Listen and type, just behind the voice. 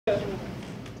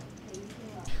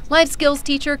Life skills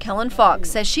teacher Kellen Fox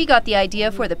says she got the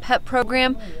idea for the PEP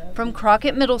program from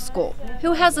Crockett Middle School,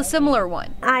 who has a similar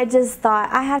one. I just thought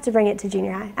I have to bring it to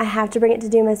junior high. I have to bring it to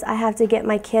Dumas. I have to get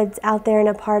my kids out there and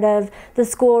a part of the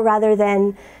school rather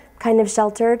than kind of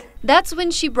sheltered. That's when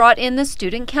she brought in the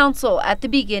student council at the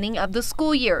beginning of the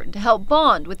school year to help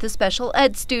bond with the special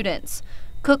ed students,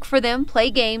 cook for them,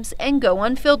 play games, and go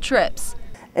on field trips.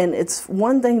 And it's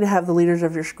one thing to have the leaders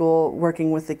of your school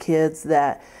working with the kids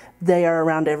that they are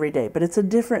around every day, but it's a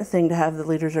different thing to have the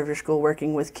leaders of your school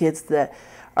working with kids that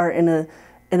are in an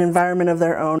environment of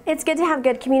their own. It's good to have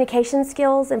good communication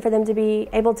skills and for them to be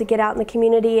able to get out in the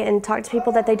community and talk to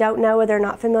people that they don't know or they're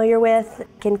not familiar with.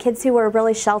 And kids who were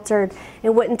really sheltered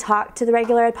and wouldn't talk to the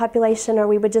regular ed population, or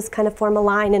we would just kind of form a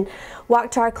line and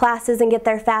walk to our classes and get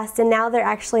there fast, and now they're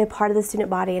actually a part of the student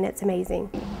body, and it's amazing.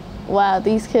 Wow,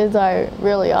 these kids are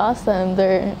really awesome.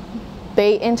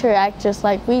 They interact just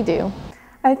like we do.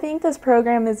 I think this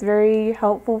program is very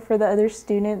helpful for the other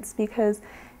students because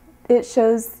it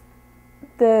shows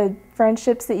the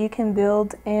friendships that you can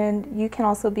build, and you can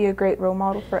also be a great role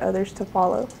model for others to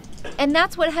follow. And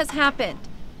that's what has happened.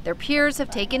 Their peers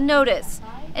have taken notice,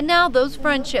 and now those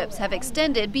friendships have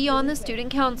extended beyond the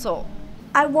student council.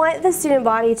 I want the student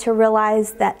body to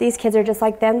realize that these kids are just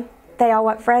like them. They all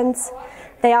want friends.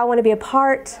 They all want to be a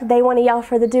part. They want to yell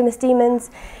for the Dumas Demons,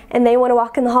 and they want to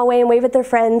walk in the hallway and wave at their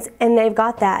friends, and they've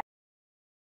got that.